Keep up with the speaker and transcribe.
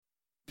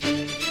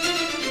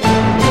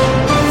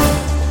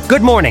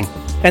Good morning,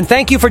 and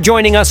thank you for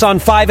joining us on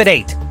 5 at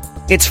 8.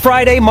 It's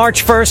Friday,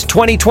 March 1st,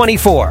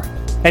 2024,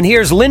 and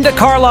here's Linda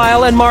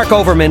Carlisle and Mark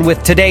Overman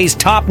with today's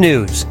top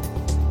news.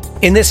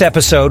 In this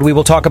episode, we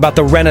will talk about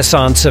the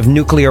renaissance of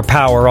nuclear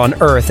power on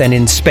Earth and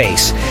in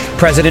space,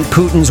 President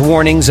Putin's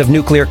warnings of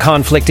nuclear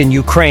conflict in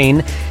Ukraine,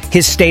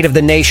 his State of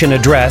the Nation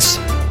address,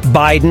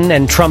 Biden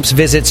and Trump's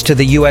visits to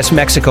the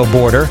U.S.-Mexico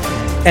border,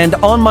 and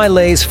On My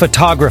Lay's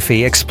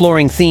photography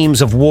exploring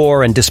themes of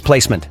war and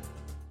displacement.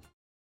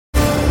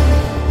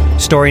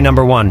 Story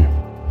number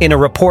 1. In a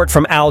report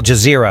from Al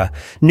Jazeera,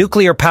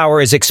 nuclear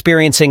power is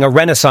experiencing a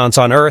renaissance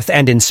on Earth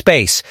and in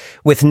space,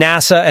 with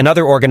NASA and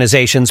other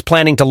organizations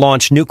planning to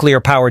launch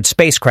nuclear-powered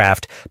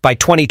spacecraft by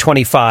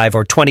 2025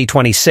 or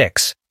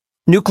 2026.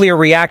 Nuclear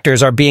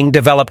reactors are being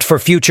developed for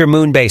future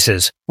moon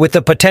bases, with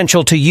the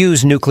potential to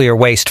use nuclear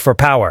waste for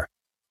power.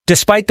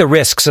 Despite the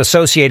risks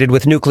associated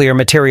with nuclear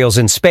materials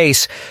in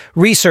space,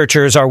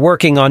 researchers are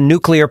working on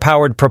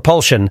nuclear-powered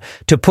propulsion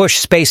to push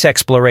space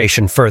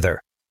exploration further.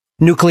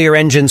 Nuclear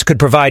engines could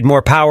provide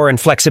more power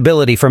and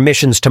flexibility for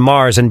missions to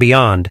Mars and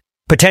beyond,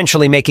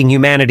 potentially making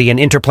humanity an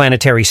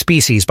interplanetary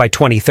species by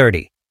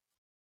 2030.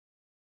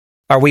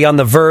 Are we on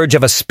the verge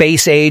of a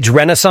space-age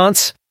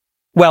renaissance?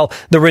 Well,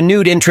 the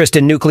renewed interest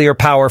in nuclear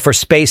power for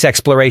space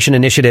exploration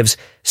initiatives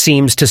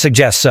seems to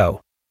suggest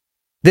so.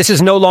 This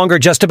is no longer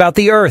just about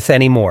the Earth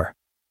anymore.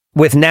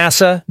 With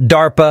NASA,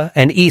 DARPA,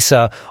 and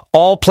ESA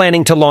all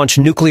planning to launch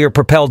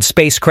nuclear-propelled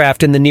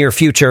spacecraft in the near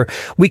future,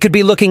 we could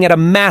be looking at a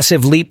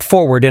massive leap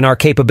forward in our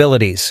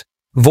capabilities.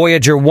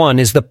 Voyager 1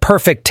 is the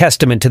perfect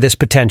testament to this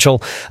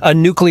potential, a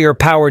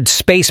nuclear-powered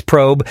space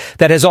probe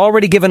that has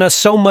already given us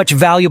so much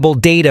valuable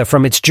data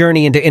from its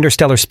journey into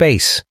interstellar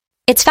space.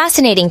 It's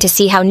fascinating to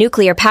see how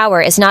nuclear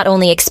power is not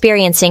only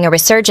experiencing a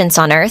resurgence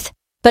on Earth,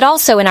 but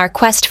also in our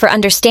quest for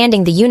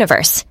understanding the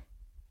universe.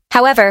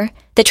 However,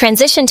 the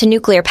transition to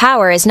nuclear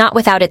power is not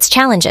without its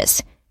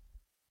challenges.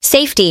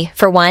 Safety,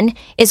 for one,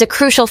 is a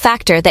crucial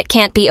factor that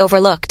can't be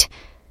overlooked.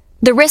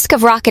 The risk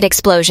of rocket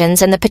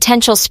explosions and the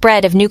potential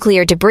spread of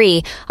nuclear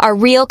debris are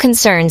real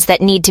concerns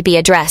that need to be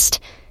addressed.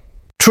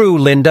 True,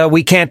 Linda,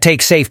 we can't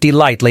take safety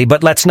lightly,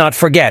 but let's not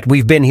forget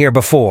we've been here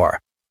before.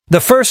 The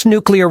first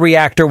nuclear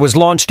reactor was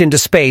launched into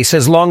space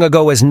as long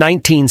ago as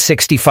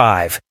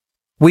 1965.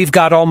 We've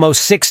got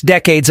almost 6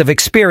 decades of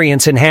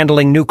experience in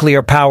handling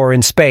nuclear power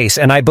in space,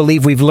 and I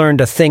believe we've learned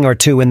a thing or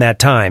two in that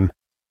time.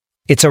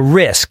 It's a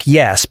risk,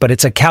 yes, but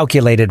it's a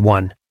calculated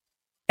one.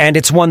 And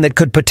it's one that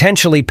could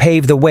potentially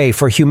pave the way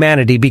for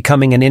humanity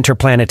becoming an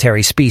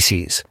interplanetary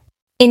species.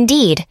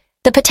 Indeed,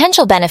 the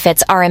potential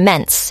benefits are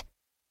immense.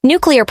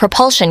 Nuclear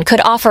propulsion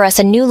could offer us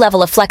a new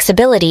level of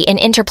flexibility in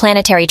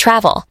interplanetary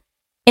travel.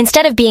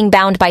 Instead of being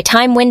bound by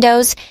time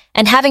windows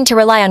and having to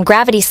rely on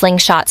gravity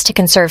slingshots to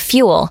conserve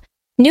fuel,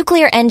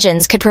 nuclear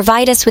engines could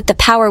provide us with the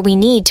power we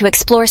need to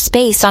explore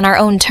space on our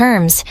own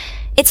terms.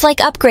 It's like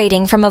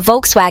upgrading from a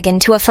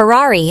Volkswagen to a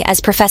Ferrari,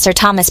 as Professor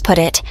Thomas put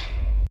it.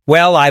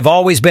 Well, I've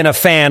always been a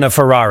fan of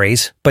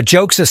Ferraris, but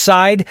jokes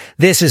aside,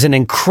 this is an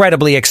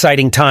incredibly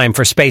exciting time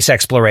for space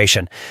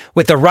exploration.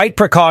 With the right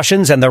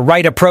precautions and the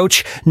right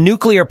approach,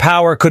 nuclear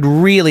power could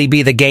really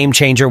be the game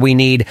changer we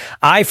need.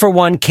 I, for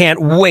one, can't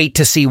wait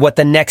to see what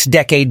the next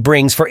decade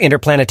brings for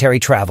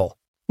interplanetary travel.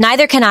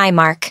 Neither can I,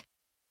 Mark.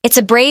 It's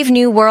a brave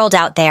new world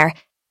out there,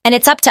 and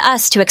it's up to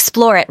us to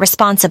explore it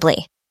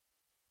responsibly.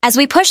 As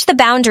we push the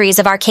boundaries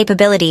of our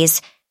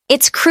capabilities,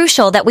 it's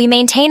crucial that we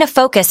maintain a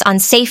focus on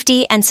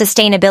safety and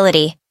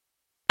sustainability.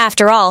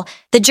 After all,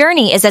 the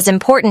journey is as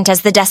important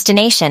as the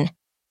destination.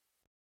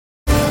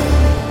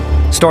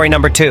 Story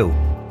number 2.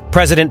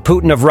 President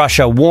Putin of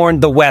Russia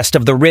warned the West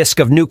of the risk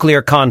of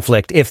nuclear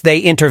conflict if they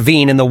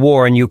intervene in the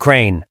war in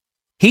Ukraine.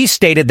 He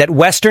stated that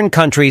Western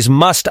countries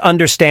must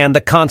understand the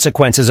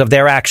consequences of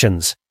their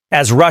actions,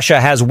 as Russia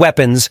has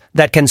weapons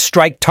that can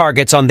strike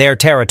targets on their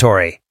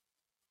territory.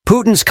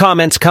 Putin's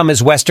comments come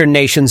as Western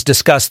nations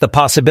discuss the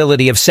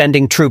possibility of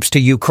sending troops to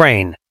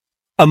Ukraine,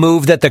 a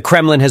move that the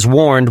Kremlin has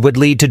warned would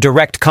lead to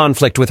direct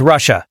conflict with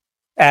Russia,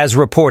 as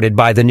reported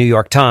by the New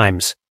York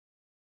Times.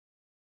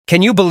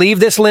 Can you believe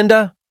this,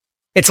 Linda?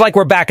 It's like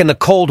we're back in the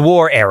Cold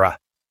War era.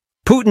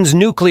 Putin's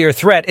nuclear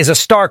threat is a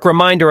stark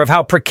reminder of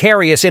how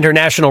precarious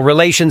international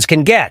relations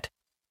can get.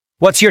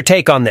 What's your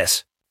take on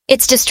this?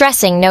 It's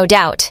distressing, no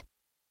doubt.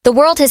 The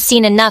world has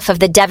seen enough of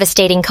the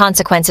devastating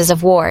consequences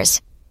of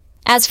wars.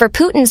 As for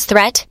Putin's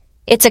threat,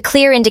 it's a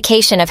clear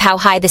indication of how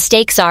high the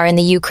stakes are in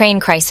the Ukraine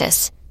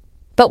crisis.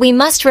 But we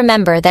must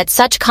remember that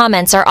such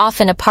comments are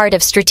often a part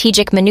of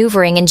strategic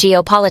maneuvering in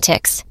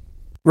geopolitics.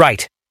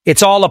 Right.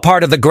 It's all a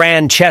part of the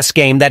grand chess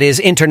game that is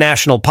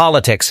international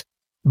politics.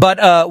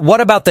 But what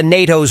about the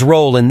NATO's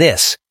role in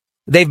this?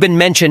 They've been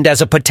mentioned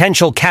as a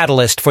potential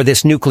catalyst for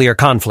this nuclear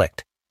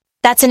conflict.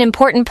 That's an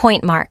important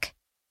point, Mark.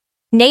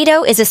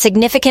 NATO is a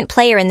significant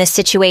player in this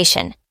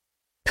situation.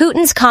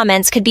 Putin's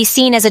comments could be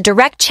seen as a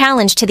direct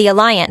challenge to the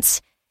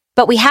alliance,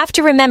 but we have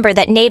to remember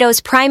that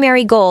NATO's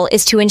primary goal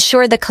is to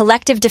ensure the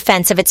collective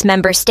defense of its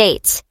member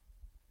states.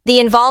 The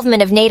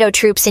involvement of NATO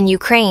troops in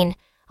Ukraine,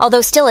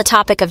 although still a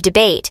topic of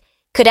debate,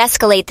 could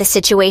escalate the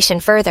situation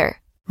further.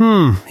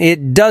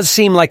 It does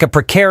seem like a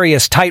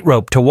precarious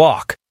tightrope to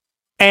walk.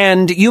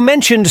 And you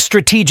mentioned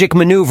strategic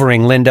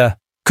maneuvering, Linda.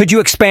 Could you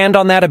expand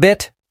on that a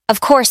bit?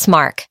 Of course,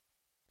 Mark.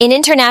 In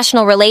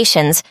international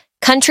relations,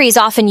 countries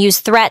often use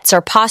threats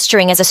or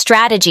posturing as a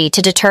strategy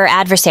to deter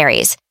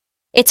adversaries.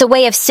 It's a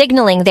way of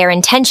signaling their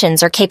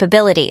intentions or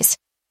capabilities.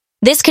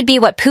 This could be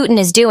what Putin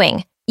is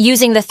doing,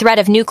 using the threat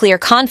of nuclear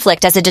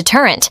conflict as a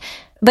deterrent,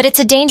 but it's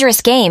a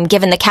dangerous game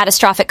given the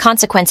catastrophic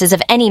consequences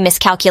of any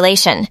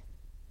miscalculation.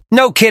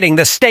 No kidding,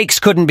 the stakes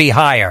couldn't be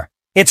higher.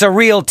 It's a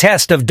real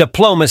test of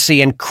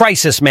diplomacy and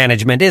crisis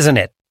management, isn't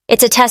it?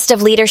 It's a test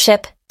of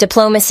leadership,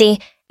 diplomacy,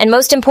 and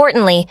most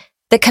importantly,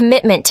 the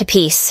commitment to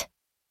peace.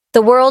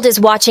 The world is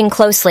watching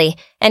closely,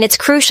 and it's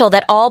crucial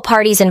that all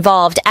parties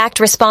involved act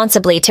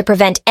responsibly to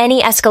prevent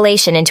any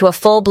escalation into a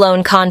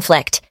full-blown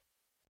conflict.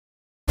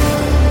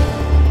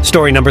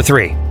 Story number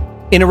 3.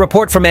 In a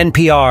report from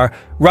NPR,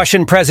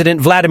 Russian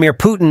President Vladimir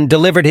Putin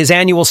delivered his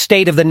annual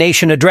State of the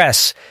Nation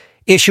address,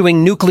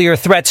 issuing nuclear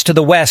threats to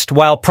the West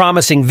while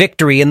promising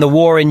victory in the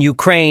war in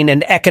Ukraine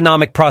and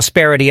economic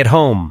prosperity at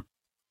home.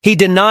 He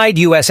denied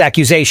U.S.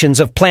 accusations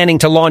of planning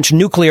to launch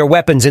nuclear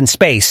weapons in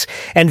space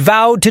and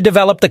vowed to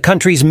develop the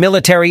country's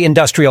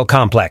military-industrial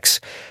complex.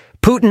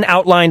 Putin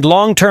outlined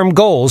long-term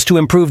goals to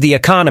improve the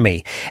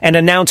economy and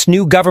announced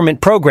new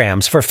government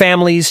programs for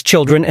families,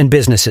 children, and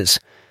businesses.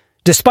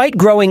 Despite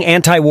growing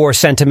anti-war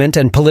sentiment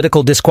and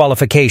political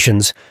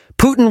disqualifications,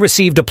 Putin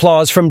received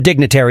applause from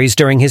dignitaries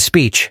during his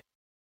speech.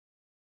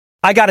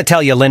 I gotta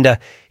tell you, Linda,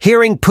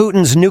 hearing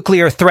Putin's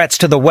nuclear threats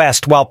to the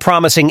West while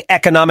promising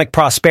economic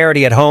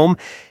prosperity at home,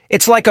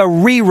 it's like a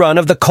rerun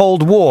of the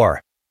Cold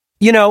War.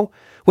 You know,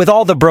 with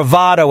all the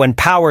bravado and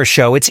power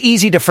show, it's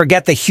easy to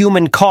forget the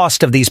human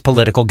cost of these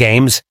political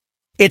games.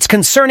 It's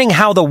concerning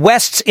how the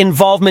West's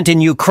involvement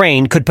in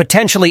Ukraine could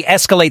potentially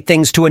escalate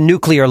things to a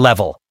nuclear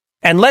level.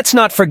 And let's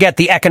not forget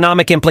the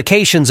economic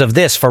implications of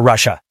this for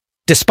Russia.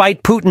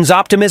 Despite Putin's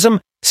optimism,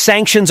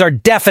 sanctions are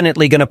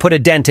definitely going to put a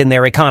dent in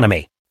their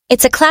economy.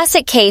 It's a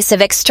classic case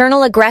of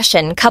external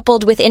aggression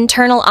coupled with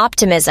internal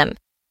optimism.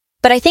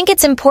 But I think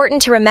it's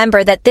important to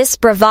remember that this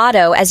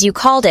bravado, as you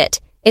called it,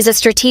 is a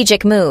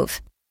strategic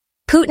move.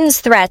 Putin's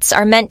threats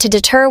are meant to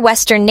deter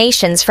Western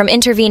nations from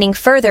intervening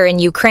further in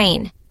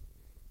Ukraine.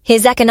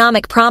 His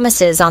economic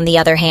promises, on the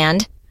other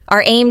hand,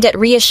 are aimed at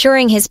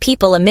reassuring his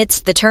people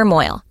amidst the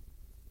turmoil.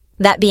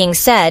 That being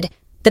said,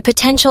 the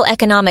potential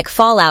economic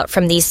fallout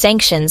from these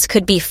sanctions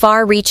could be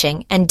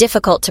far-reaching and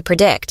difficult to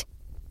predict.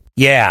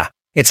 Yeah,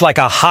 it's like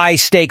a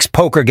high-stakes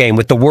poker game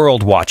with the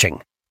world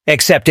watching.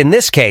 Except in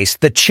this case,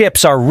 the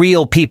chips are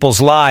real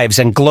people's lives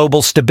and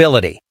global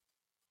stability.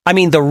 I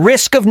mean, the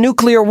risk of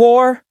nuclear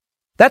war?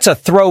 That's a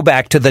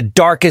throwback to the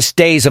darkest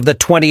days of the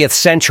 20th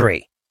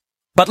century.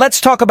 But let's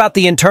talk about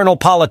the internal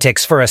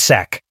politics for a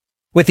sec.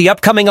 With the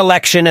upcoming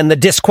election and the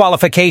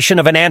disqualification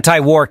of an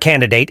anti-war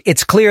candidate,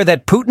 it's clear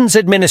that Putin's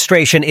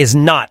administration is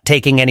not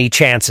taking any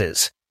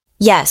chances.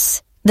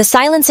 Yes, the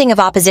silencing of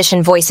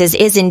opposition voices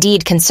is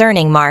indeed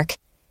concerning, Mark.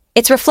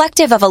 It's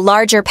reflective of a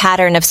larger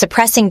pattern of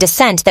suppressing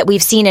dissent that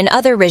we've seen in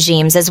other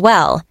regimes as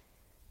well.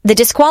 The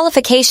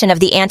disqualification of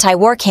the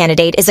anti-war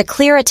candidate is a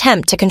clear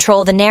attempt to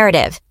control the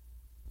narrative.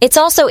 It's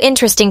also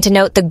interesting to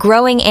note the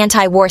growing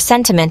anti-war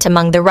sentiment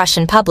among the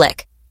Russian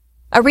public.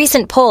 A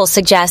recent poll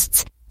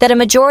suggests that a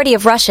majority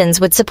of Russians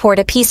would support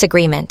a peace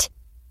agreement.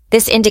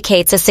 This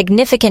indicates a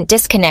significant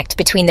disconnect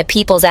between the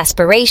people's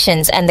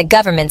aspirations and the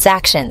government's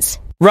actions.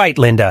 Right,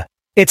 Linda.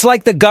 It's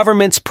like the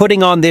government's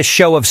putting on this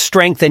show of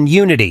strength and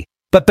unity,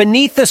 but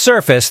beneath the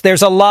surface,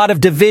 there's a lot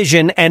of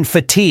division and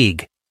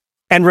fatigue.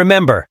 And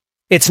remember,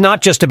 it's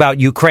not just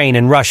about Ukraine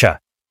and Russia.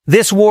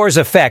 This war's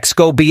effects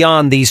go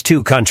beyond these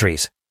two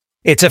countries.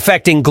 It's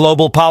affecting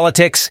global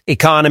politics,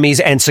 economies,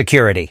 and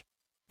security.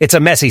 It's a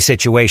messy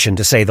situation,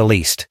 to say the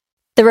least.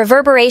 The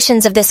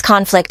reverberations of this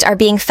conflict are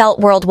being felt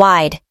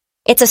worldwide.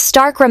 It's a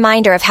stark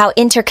reminder of how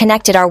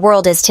interconnected our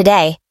world is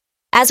today.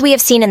 As we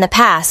have seen in the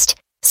past,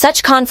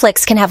 such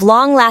conflicts can have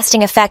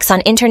long-lasting effects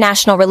on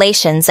international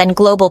relations and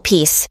global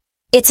peace.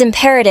 It's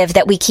imperative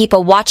that we keep a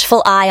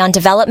watchful eye on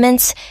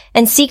developments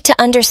and seek to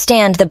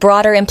understand the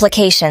broader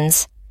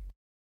implications.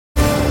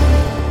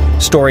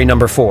 Story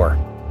number 4.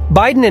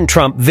 Biden and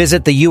Trump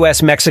visit the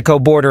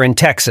U.S.-Mexico border in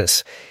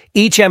Texas,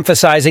 each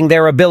emphasizing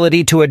their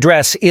ability to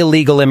address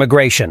illegal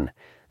immigration.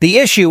 The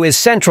issue is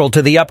central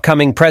to the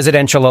upcoming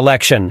presidential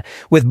election,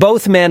 with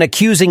both men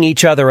accusing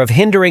each other of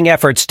hindering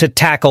efforts to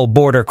tackle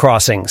border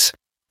crossings.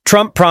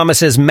 Trump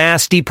promises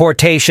mass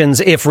deportations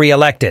if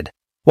re-elected,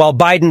 while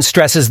Biden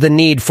stresses the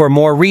need for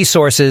more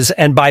resources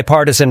and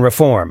bipartisan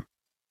reform.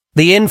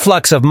 The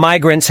influx of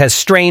migrants has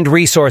strained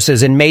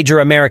resources in major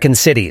American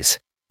cities,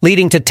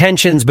 leading to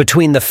tensions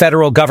between the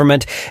federal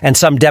government and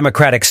some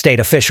Democratic state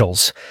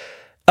officials.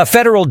 A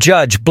federal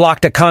judge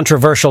blocked a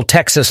controversial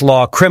Texas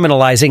law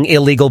criminalizing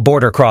illegal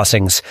border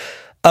crossings,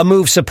 a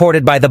move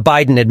supported by the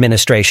Biden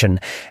administration,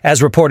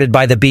 as reported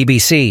by the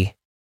BBC.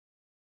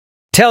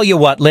 Tell you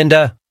what,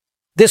 Linda,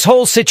 this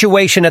whole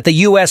situation at the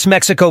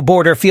U.S.-Mexico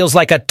border feels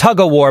like a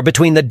tug-of-war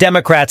between the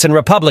Democrats and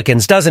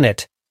Republicans, doesn't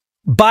it?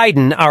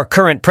 Biden, our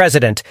current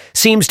president,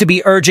 seems to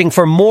be urging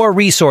for more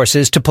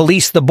resources to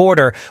police the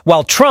border,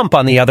 while Trump,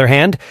 on the other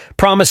hand,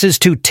 promises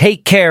to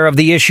take care of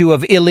the issue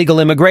of illegal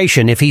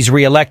immigration if he's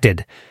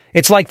reelected.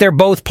 It's like they're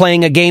both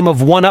playing a game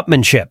of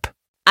one-upmanship.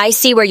 I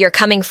see where you're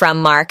coming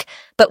from, Mark,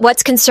 but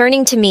what's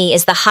concerning to me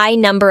is the high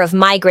number of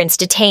migrants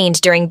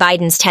detained during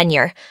Biden's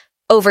tenure.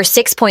 Over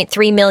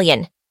 6.3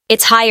 million.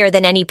 It's higher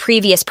than any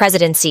previous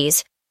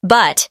presidencies.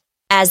 But,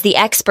 as the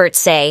experts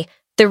say,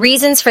 the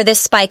reasons for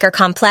this spike are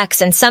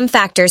complex and some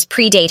factors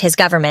predate his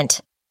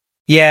government.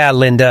 Yeah,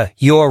 Linda,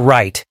 you're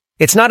right.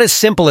 It's not as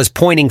simple as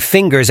pointing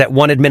fingers at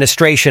one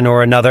administration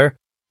or another.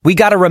 We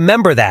gotta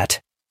remember that.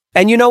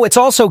 And it's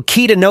also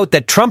key to note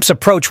that Trump's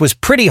approach was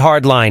pretty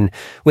hardline,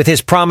 with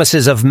his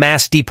promises of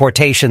mass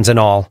deportations and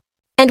all.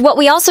 And what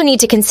we also need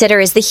to consider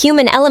is the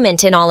human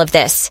element in all of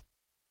this.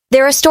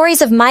 There are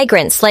stories of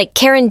migrants like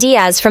Karen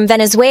Diaz from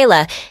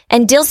Venezuela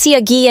and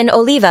Dilcia Guillen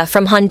Oliva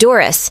from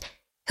Honduras,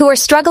 who are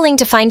struggling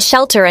to find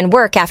shelter and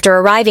work after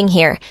arriving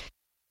here.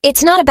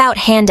 It's not about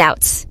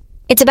handouts.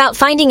 It's about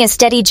finding a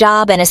steady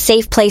job and a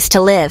safe place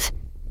to live.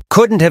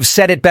 Couldn't have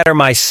said it better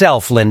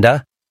myself,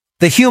 Linda.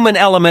 The human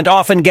element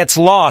often gets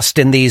lost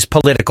in these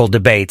political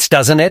debates,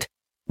 doesn't it?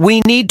 We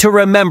need to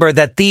remember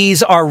that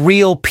these are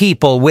real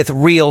people with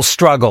real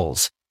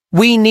struggles.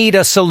 We need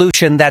a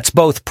solution that's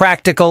both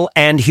practical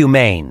and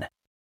humane.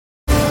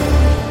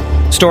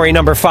 Story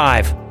number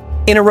 5.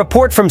 In a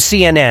report from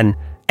CNN,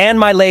 Anne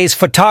Milay's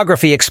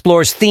photography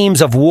explores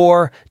themes of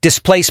war,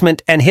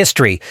 displacement, and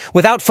history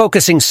without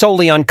focusing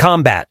solely on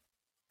combat.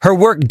 Her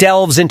work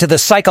delves into the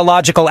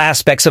psychological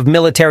aspects of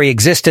military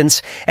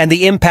existence and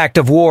the impact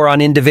of war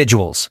on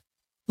individuals.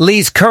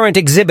 Lee's current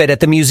exhibit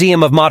at the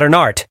Museum of Modern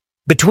Art,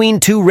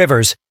 Between Two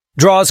Rivers,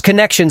 draws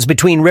connections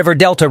between river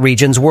delta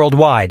regions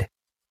worldwide.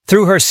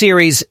 Through her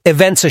series,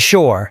 Events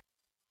Ashore,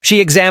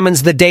 she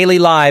examines the daily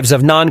lives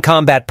of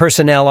non-combat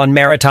personnel on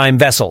maritime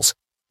vessels,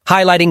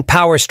 highlighting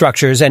power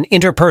structures and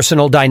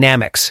interpersonal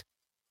dynamics.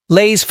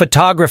 Leigh's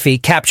photography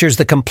captures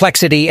the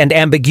complexity and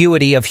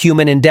ambiguity of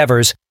human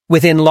endeavors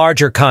within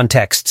larger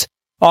contexts,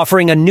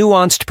 offering a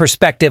nuanced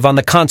perspective on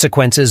the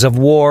consequences of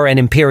war and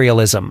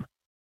imperialism.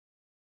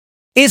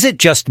 Is it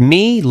just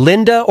me,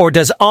 Linda, or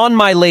does Anne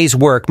Milay's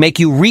work make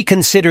you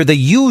reconsider the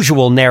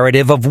usual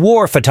narrative of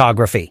war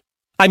photography?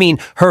 I mean,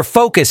 her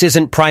focus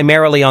isn't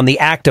primarily on the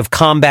act of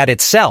combat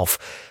itself,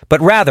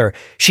 but rather,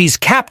 she's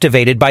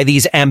captivated by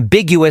these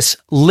ambiguous,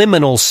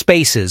 liminal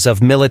spaces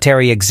of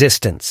military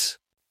existence.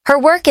 Her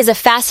work is a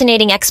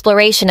fascinating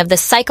exploration of the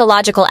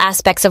psychological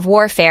aspects of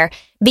warfare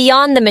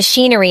beyond the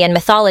machinery and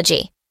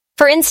mythology.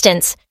 For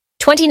instance,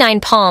 29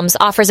 Palms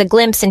offers a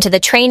glimpse into the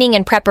training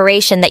and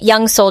preparation that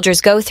young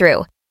soldiers go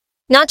through.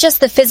 Not just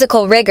the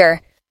physical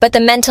rigor, but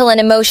the mental and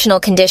emotional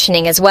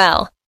conditioning as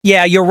well.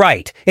 Yeah, you're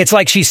right. It's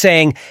like she's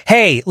saying,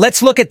 hey,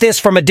 let's look at this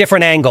from a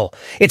different angle.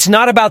 It's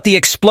not about the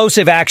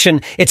explosive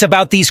action, it's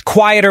about these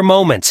quieter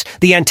moments,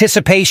 the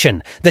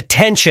anticipation, the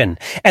tension,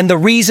 and the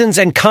reasons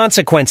and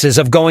consequences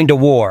of going to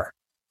war.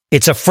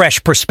 It's a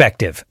fresh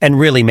perspective and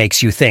really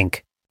makes you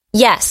think.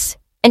 Yes,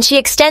 and she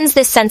extends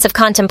this sense of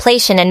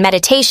contemplation and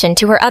meditation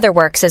to her other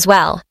works as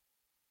well.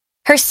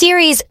 Her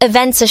series,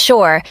 Events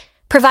Ashore,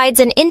 provides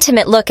an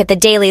intimate look at the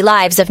daily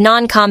lives of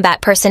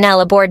non-combat personnel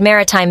aboard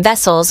maritime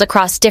vessels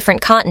across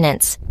different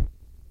continents.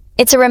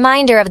 It's a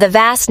reminder of the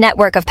vast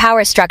network of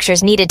power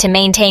structures needed to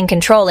maintain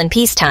control in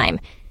peacetime.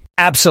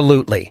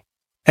 Absolutely.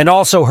 And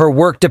also her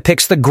work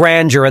depicts the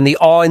grandeur and the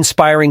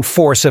awe-inspiring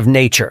force of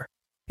nature.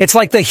 It's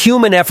like the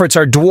human efforts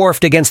are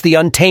dwarfed against the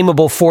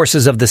untamable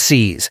forces of the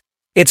seas.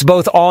 It's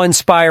both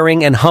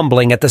awe-inspiring and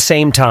humbling at the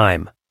same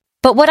time.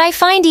 But what I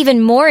find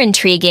even more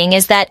intriguing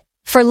is that,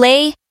 for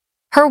Leigh,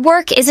 her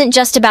work isn't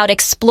just about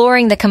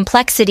exploring the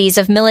complexities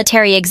of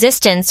military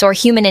existence or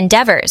human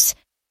endeavors.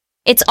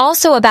 It's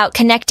also about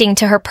connecting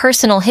to her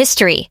personal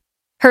history,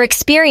 her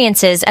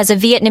experiences as a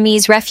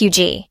Vietnamese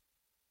refugee.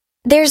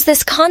 There's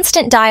this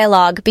constant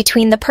dialogue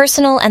between the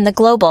personal and the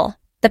global,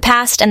 the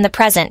past and the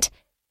present.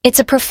 It's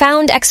a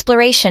profound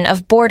exploration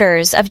of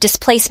borders, of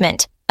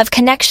displacement, of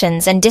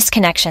connections and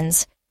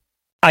disconnections.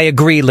 I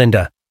agree,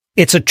 Linda.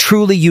 It's a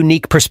truly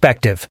unique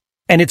perspective.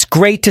 And it's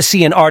great to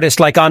see an artist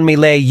like Anne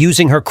Milay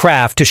using her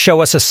craft to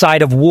show us a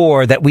side of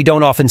war that we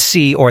don't often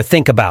see or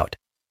think about.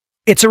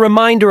 It's a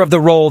reminder of the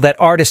role that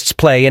artists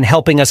play in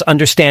helping us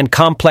understand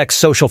complex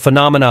social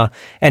phenomena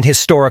and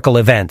historical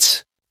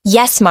events.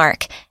 Yes,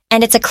 Mark,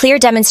 and it's a clear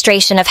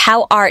demonstration of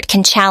how art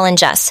can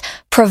challenge us,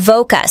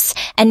 provoke us,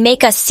 and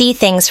make us see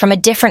things from a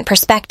different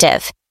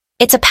perspective.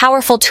 It's a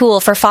powerful tool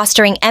for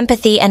fostering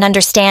empathy and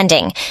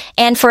understanding,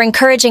 and for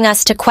encouraging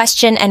us to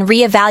question and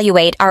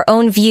reevaluate our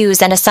own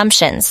views and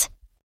assumptions.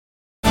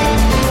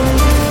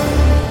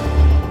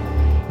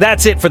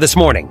 That's it for this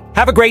morning.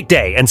 Have a great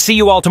day and see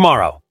you all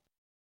tomorrow.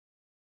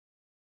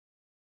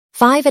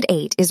 5 at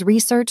 8 is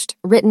researched,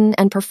 written,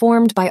 and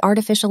performed by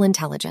artificial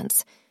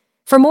intelligence.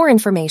 For more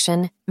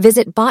information,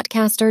 visit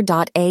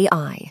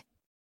botcaster.ai.